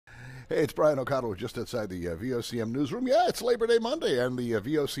Hey, it's Brian O'Connell just outside the VOCM newsroom. Yeah, it's Labor Day Monday, and the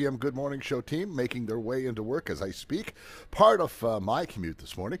VOCM Good Morning Show team making their way into work as I speak. Part of my commute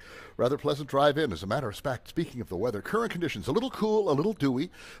this morning. Rather pleasant drive in, as a matter of fact. Speaking of the weather, current conditions, a little cool, a little dewy,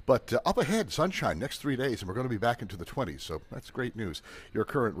 but up ahead, sunshine next 3 days, and we're going to be back into the 20s, so that's great news. Your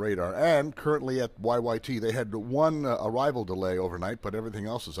current radar, and currently at YYT, they had one arrival delay overnight, but everything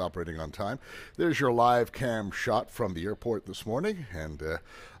else is operating on time. There's your live cam shot from the airport this morning, and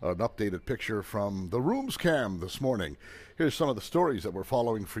an updated picture from the rooms cam this morning. Here's some of the stories that we're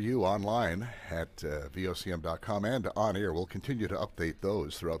following for you online at VOCM.com and on air. We'll continue to update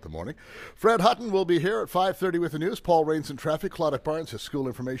those throughout the morning. Fred Hutton will be here at 5:30 with the news. Paul Rains in traffic. Claudette Barnes has school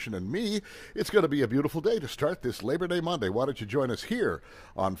information, and me. It's going to be a beautiful day to start this Labor Day Monday. Why don't you join us here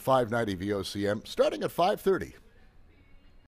on 590 VOCM starting at 5:30.